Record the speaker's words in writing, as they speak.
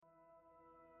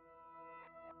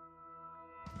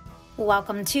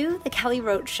Welcome to The Kelly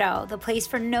Roach Show, the place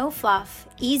for no fluff,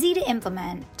 easy to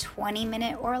implement,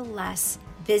 20-minute or less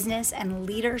business and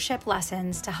leadership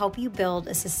lessons to help you build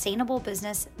a sustainable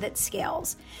business that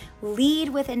scales, lead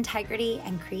with integrity,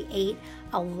 and create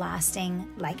a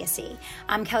lasting legacy.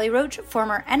 I'm Kelly Roach,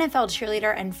 former NFL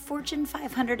cheerleader and Fortune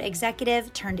 500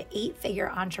 executive turned 8-figure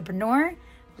entrepreneur.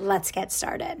 Let's get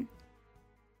started.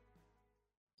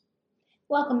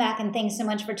 Welcome back, and thanks so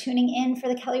much for tuning in for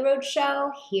The Kelly Roach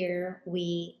Show. Here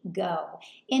we go.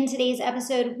 In today's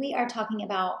episode, we are talking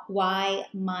about why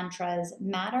mantras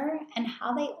matter and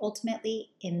how they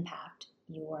ultimately impact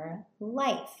your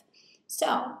life.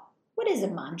 So, what is a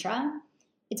mantra?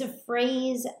 It's a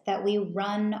phrase that we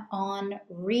run on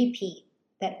repeat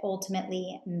that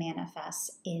ultimately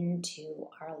manifests into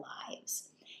our lives.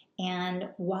 And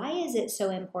why is it so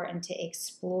important to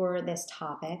explore this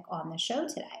topic on the show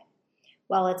today?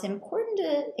 Well, it's important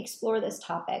to explore this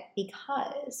topic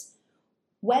because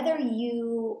whether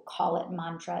you call it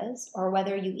mantras or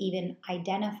whether you even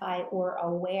identify or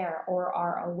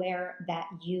are aware that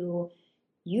you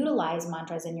utilize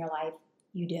mantras in your life,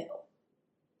 you do.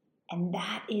 And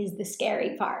that is the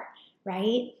scary part,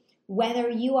 right? Whether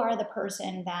you are the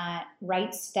person that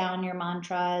writes down your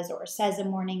mantras or says a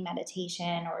morning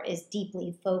meditation or is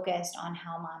deeply focused on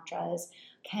how mantras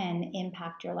can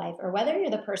impact your life, or whether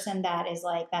you're the person that is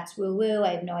like, that's woo-woo, I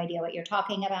have no idea what you're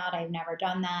talking about, I've never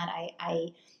done that,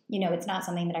 it's not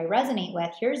something that I resonate with.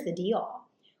 Here's the deal.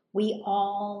 We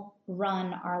all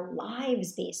run our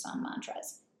lives based on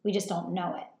mantras. We just don't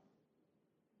know it.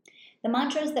 The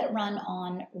mantras that run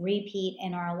on repeat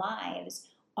in our lives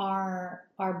are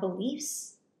our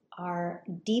beliefs, our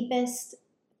deepest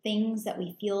things that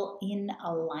we feel in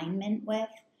alignment with,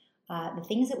 the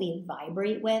things that we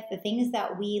vibrate with, the things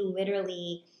that we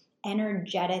literally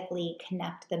energetically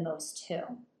connect the most to.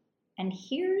 And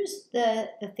here's the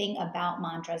thing about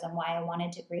mantras and why I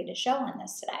wanted to create a show on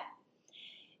this today.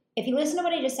 If you listen to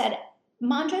what I just said,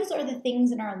 mantras are the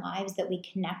things in our lives that we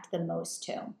connect the most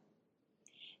to.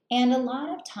 And a lot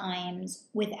of times,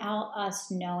 without us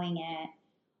knowing it,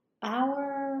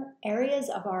 our areas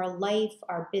of our life,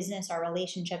 our business, our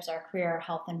relationships, our career, our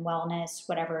health and wellness,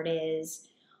 whatever it is,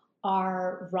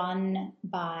 are run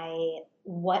by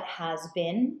what has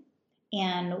been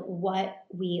and what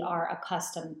we are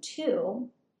accustomed to.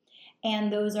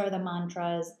 And those are the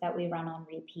mantras that we run on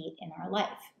repeat in our life.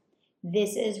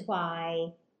 This is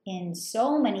why in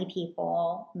so many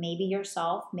people, maybe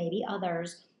yourself, maybe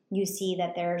others, you see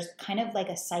that there's kind of like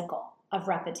a cycle of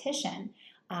repetition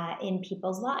in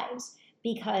people's lives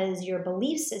because your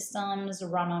belief systems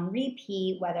run on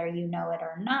repeat, whether you know it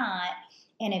or not.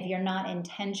 And if you're not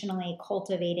intentionally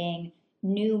cultivating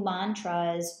new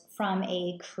mantras from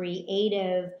a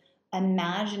creative,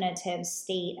 imaginative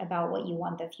state about what you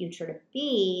want the future to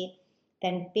be,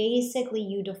 then basically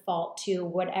you default to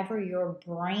whatever your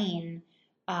brain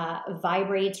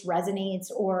vibrates, resonates,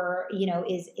 or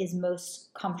is most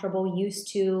comfortable,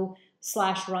 used to,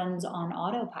 / runs on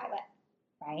autopilot,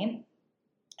 right?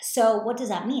 So what does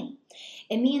that mean?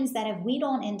 It means that if we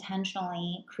don't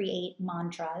intentionally create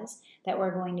mantras that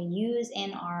we're going to use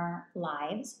in our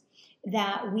lives,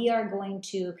 that we are going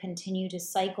to continue to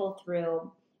cycle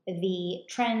through the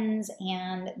trends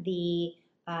and the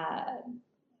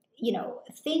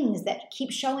things that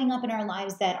keep showing up in our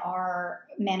lives that are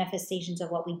manifestations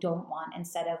of what we don't want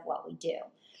instead of what we do.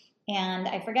 And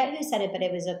I forget who said it, but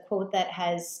it was a quote that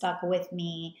has stuck with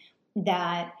me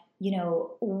that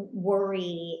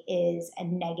worry is a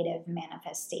negative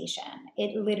manifestation.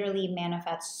 It literally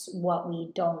manifests what we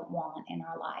don't want in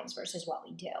our lives versus what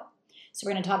we do. So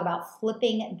we're going to talk about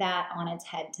flipping that on its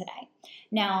head today.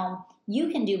 Now,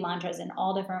 you can do mantras in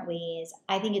all different ways.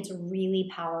 I think it's really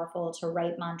powerful to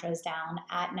write mantras down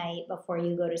at night before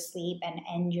you go to sleep and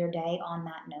end your day on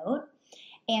that note,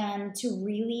 and to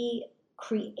really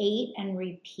create and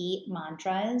repeat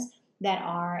mantras that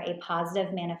are a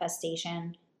positive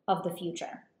manifestation of the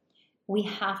future. We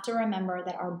have to remember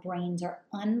that our brains are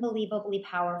unbelievably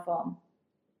powerful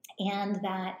and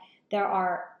that there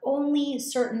are only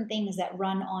certain things that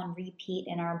run on repeat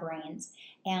in our brains.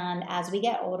 And as we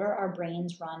get older, our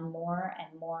brains run more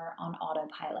and more on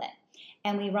autopilot.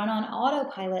 And we run on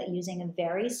autopilot using a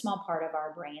very small part of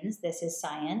our brains. This is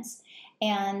science.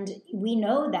 And we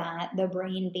know that the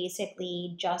brain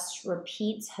basically just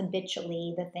repeats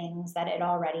habitually the things that it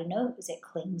already knows. It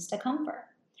clings to comfort.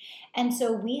 And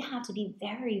so we have to be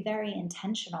very, very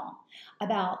intentional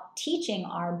about teaching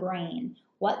our brain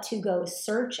what to go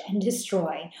search and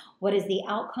destroy. What is the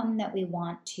outcome that we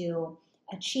want to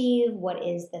achieve? What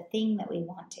is the thing that we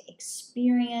want to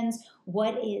experience?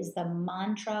 What is the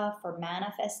mantra for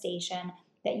manifestation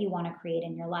that you want to create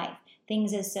in your life.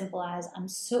 Things as simple as, I'm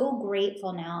so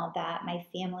grateful now that my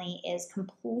family is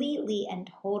completely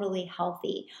and totally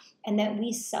healthy and that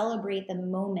we celebrate the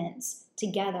moments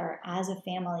together as a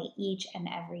family each and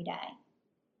every day.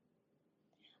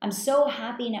 I'm so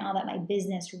happy now that my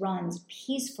business runs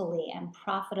peacefully and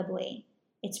profitably.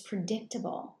 It's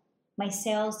predictable. My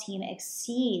sales team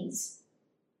exceeds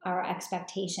our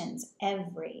expectations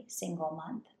every single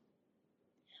month.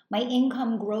 My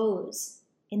income grows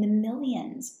in the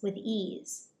millions with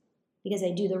ease because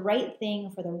I do the right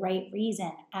thing for the right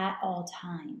reason at all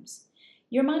times.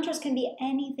 Your mantras can be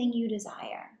anything you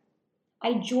desire.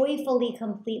 I joyfully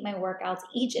complete my workouts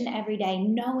each and every day,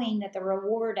 knowing that the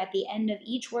reward at the end of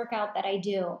each workout that I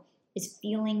do is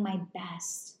feeling my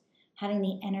best, having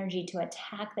the energy to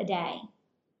attack the day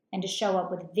and to show up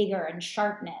with vigor and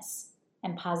sharpness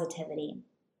and positivity.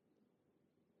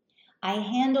 I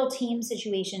handle team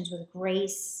situations with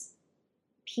grace,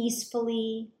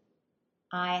 peacefully.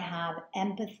 I have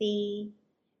empathy,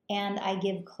 and I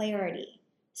give clarity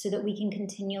so that we can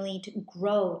continually to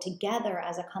grow together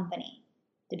as a company,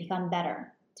 to become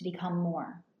better, to become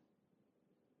more.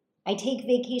 I take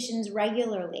vacations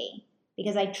regularly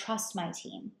because I trust my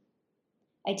team.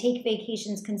 I take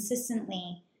vacations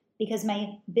consistently because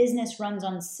my business runs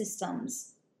on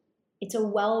systems. It's a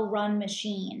well-run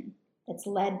machine that's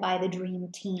led by the dream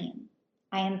team.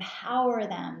 I empower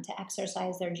them to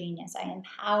exercise their genius. I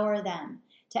empower them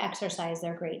to exercise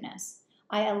their greatness.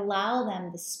 I allow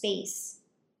them the space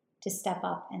to step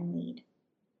up and lead.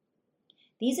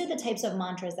 These are the types of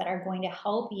mantras that are going to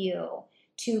help you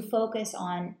to focus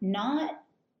on not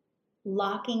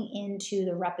locking into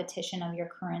the repetition of your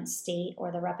current state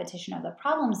or the repetition of the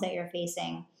problems that you're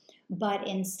facing, but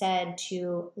instead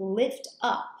to lift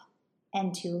up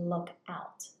and to look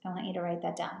out. I want you to write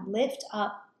that down. Lift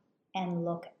up and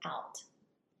look out.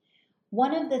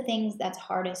 One of the things that's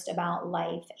hardest about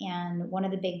life, and one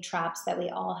of the big traps that we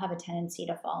all have a tendency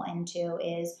to fall into,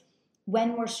 is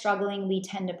when we're struggling, we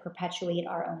tend to perpetuate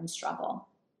our own struggle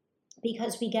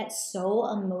because we get so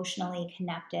emotionally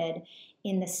connected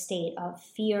in the state of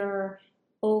fear,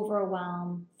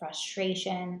 overwhelm,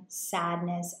 frustration,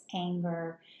 sadness,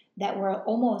 anger, that we're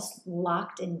almost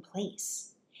locked in place.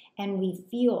 And we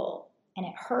feel, and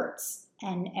it hurts,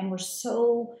 and we're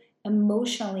so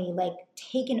emotionally like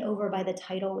taken over by the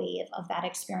tidal wave of that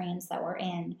experience that we're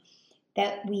in,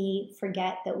 that we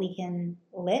forget that we can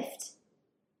lift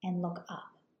and look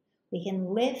up. We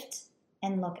can lift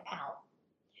and look out.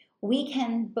 We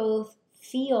can both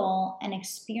feel and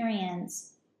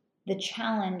experience the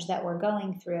challenge that we're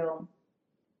going through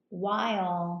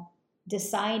while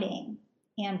deciding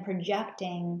and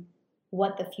projecting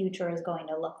what the future is going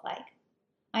to look like.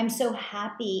 I'm so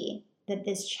happy that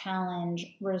this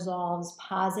challenge resolves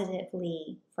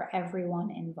positively for everyone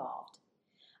involved.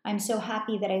 I'm so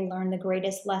happy that I learned the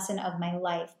greatest lesson of my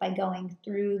life by going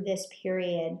through this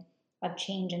period of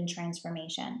change and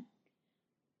transformation.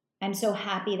 I'm so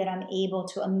happy that I'm able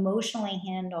to emotionally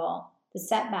handle the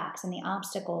setbacks and the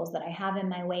obstacles that I have in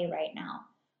my way right now.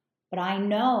 But I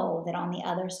know that on the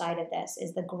other side of this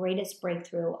is the greatest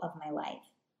breakthrough of my life.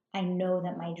 I know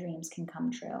that my dreams can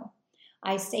come true.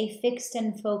 I stay fixed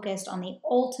and focused on the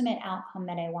ultimate outcome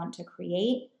that I want to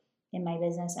create in my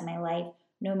business and my life,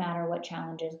 no matter what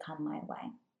challenges come my way.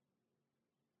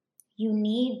 You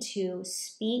need to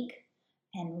speak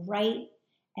and write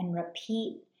and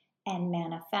repeat and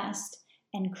manifest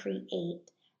and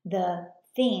create the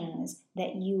things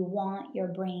that you want your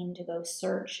brain to go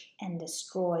search and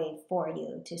destroy for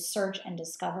you, to search and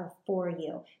discover for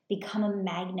you. Become a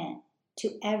magnet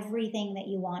to everything that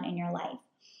you want in your life.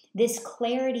 This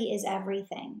clarity is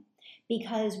everything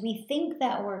because we think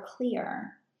that we're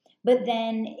clear, but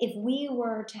then if we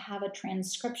were to have a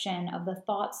transcription of the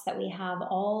thoughts that we have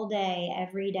all day,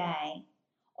 every day,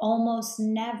 almost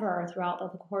never throughout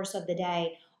the course of the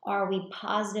day are we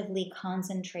positively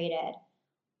concentrated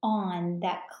on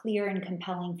that clear and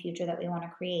compelling future that we want to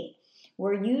create.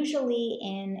 We're usually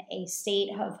in a state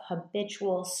of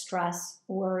habitual stress,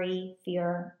 worry,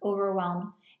 fear,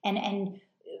 overwhelm, and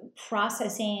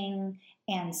processing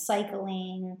and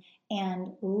cycling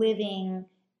and living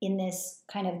in this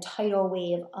kind of tidal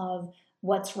wave of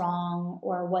what's wrong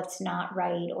or what's not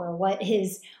right or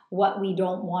what we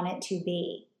don't want it to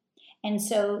be. And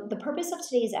so the purpose of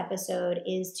today's episode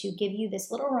is to give you this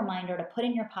little reminder to put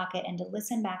in your pocket and to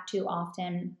listen back to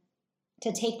often,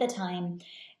 to take the time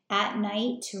at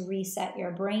night to reset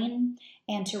your brain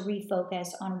and to refocus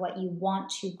on what you want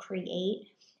to create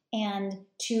and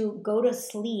to go to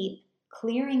sleep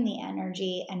clearing the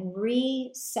energy and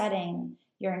resetting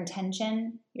your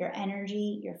intention, your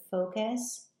energy, your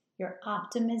focus, your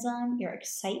optimism, your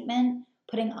excitement,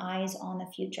 putting eyes on the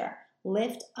future.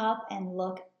 Lift up and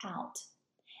look out.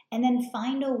 And then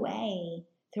find a way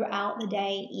throughout the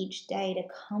day, each day, to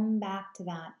come back to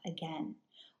that again.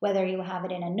 Whether you have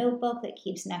it in a notebook that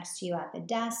keeps next to you at the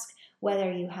desk,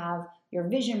 whether you have your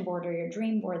vision board or your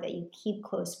dream board that you keep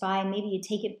close by, maybe you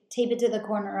tape it to the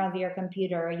corner of your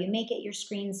computer, or you make it your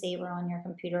screensaver on your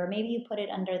computer, or maybe you put it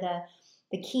under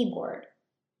the keyboard,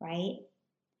 right?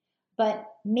 But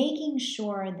making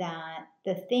sure that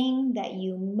the thing that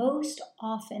you most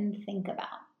often think about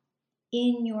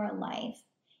in your life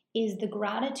is the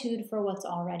gratitude for what's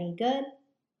already good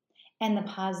and the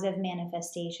positive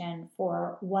manifestation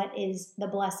for what is the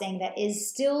blessing that is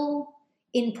still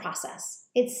in process.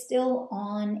 It's still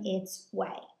on its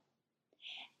way.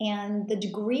 And the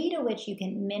degree to which you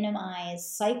can minimize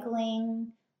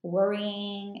cycling,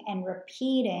 worrying, and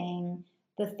repeating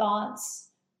the thoughts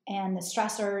and the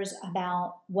stressors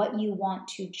about what you want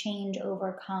to change,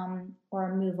 overcome,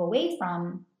 or move away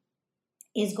from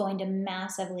is going to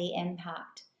massively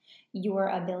impact your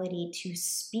ability to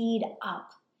speed up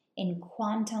in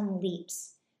quantum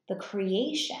leaps the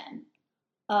creation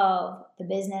of the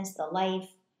business, the life,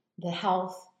 the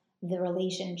health, the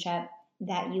relationship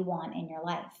that you want in your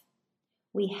life.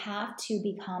 We have to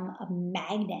become a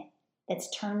magnet that's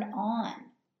turned on,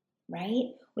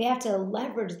 right? We have to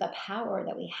leverage the power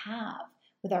that we have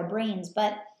with our brains.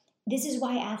 But this is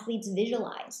why athletes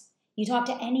visualize. You talk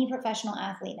to any professional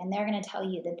athlete and they're going to tell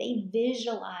you that they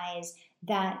visualize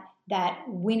that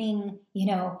winning,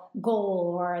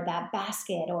 goal, or that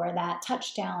basket, or that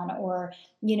touchdown, or,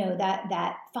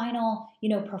 that final,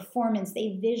 performance.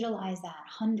 They visualize that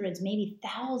hundreds, maybe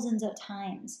thousands of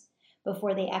times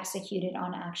before they execute it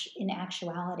in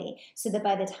actuality, so that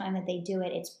by the time that they do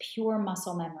it, it's pure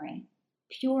muscle memory.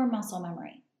 Pure muscle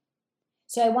memory.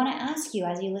 So I want to ask you,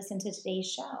 as you listen to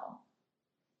today's show,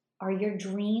 are your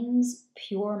dreams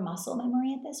pure muscle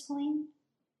memory at this point?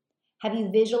 Have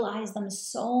you visualized them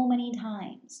so many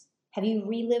times? Have you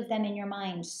relived them in your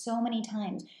mind so many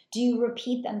times? Do you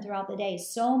repeat them throughout the day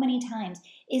so many times?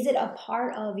 Is it a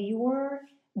part of your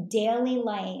daily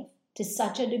life to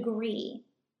such a degree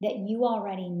that you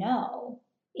already know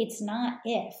it's not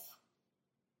if,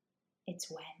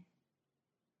 it's when?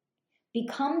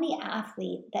 Become the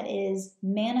athlete that is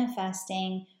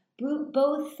manifesting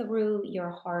both through your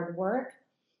hard work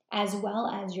as well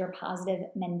as your positive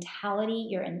mentality,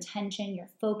 your intention, your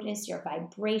focus, your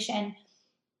vibration,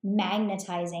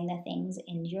 magnetizing the things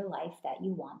in your life that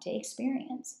you want to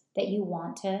experience, that you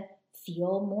want to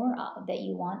feel more of, that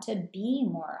you want to be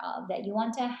more of, that you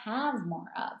want to have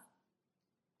more of,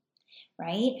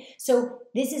 right? So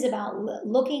this is about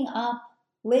looking up,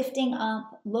 lifting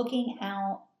up, looking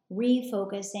out,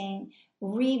 refocusing,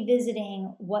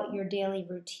 revisiting what your daily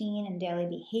routine and daily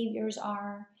behaviors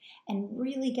are, and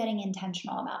really getting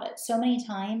intentional about it. So many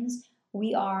times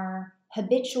we are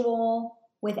habitual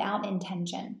without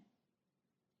intention,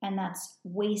 and that's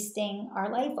wasting our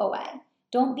life away.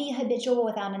 Don't be habitual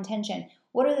without intention.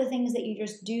 What are the things that you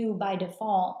just do by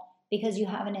default because you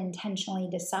haven't intentionally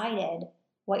decided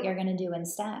what you're going to do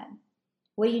instead?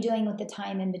 What are you doing with the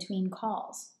time in between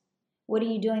calls? What are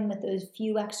you doing with those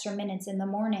few extra minutes in the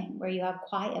morning where you have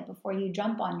quiet before you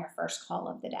jump on your first call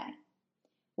of the day?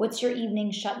 What's your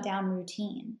evening shutdown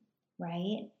routine,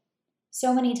 right?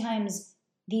 So many times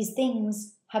these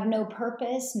things have no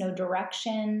purpose, no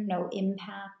direction, no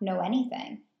impact, no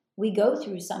anything. We go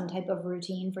through some type of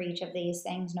routine for each of these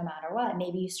things no matter what.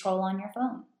 Maybe you scroll on your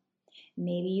phone.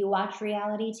 Maybe you watch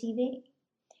reality TV.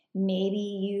 Maybe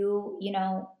you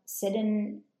sit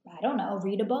and,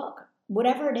 read a book.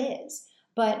 Whatever it is.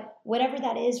 But whatever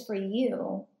that is for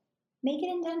you, make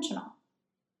it intentional.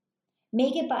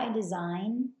 Make it by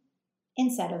design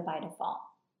instead of by default.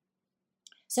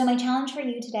 So my challenge for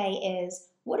you today is,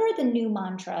 what are the new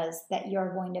mantras that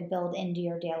you're going to build into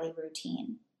your daily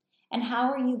routine? And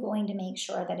how are you going to make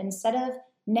sure that instead of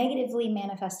negatively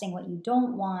manifesting what you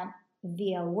don't want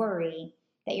via worry,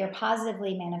 that you're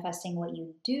positively manifesting what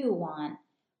you do want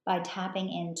by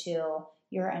tapping into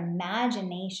your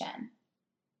imagination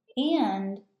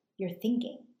and your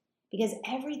thinking? Because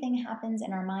everything happens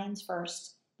in our minds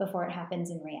first before it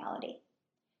happens in reality.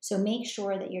 So make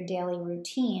sure that your daily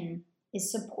routine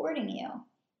is supporting you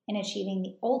in achieving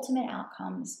the ultimate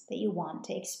outcomes that you want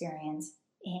to experience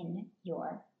in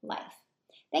your life.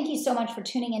 Thank you so much for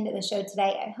tuning into the show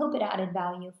today. I hope it added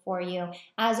value for you.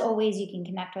 As always, you can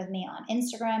connect with me on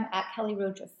Instagram at Kelly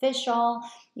Roach Official.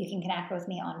 You can connect with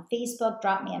me on Facebook.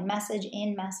 Drop me a message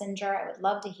in Messenger. I would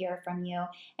love to hear from you.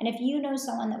 And if you know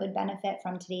someone that would benefit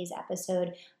from today's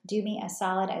episode, do me a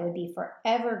solid. I would be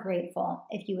forever grateful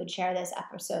if you would share this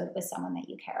episode with someone that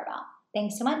you care about.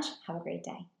 Thanks so much. Have a great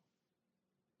day.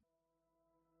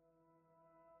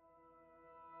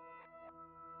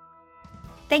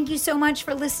 Thank you so much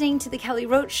for listening to The Kelly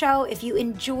Roach Show. If you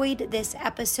enjoyed this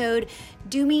episode,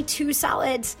 do me 2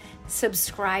 solids.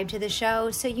 Subscribe to the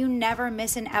show so you never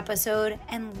miss an episode,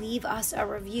 and leave us a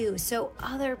review so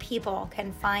other people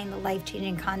can find the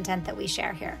life-changing content that we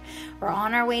share here. We're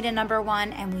on our way to number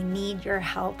 1, and we need your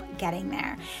help getting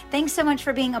there. Thanks so much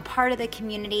for being a part of the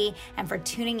community and for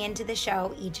tuning into the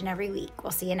show each and every week.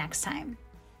 We'll see you next time.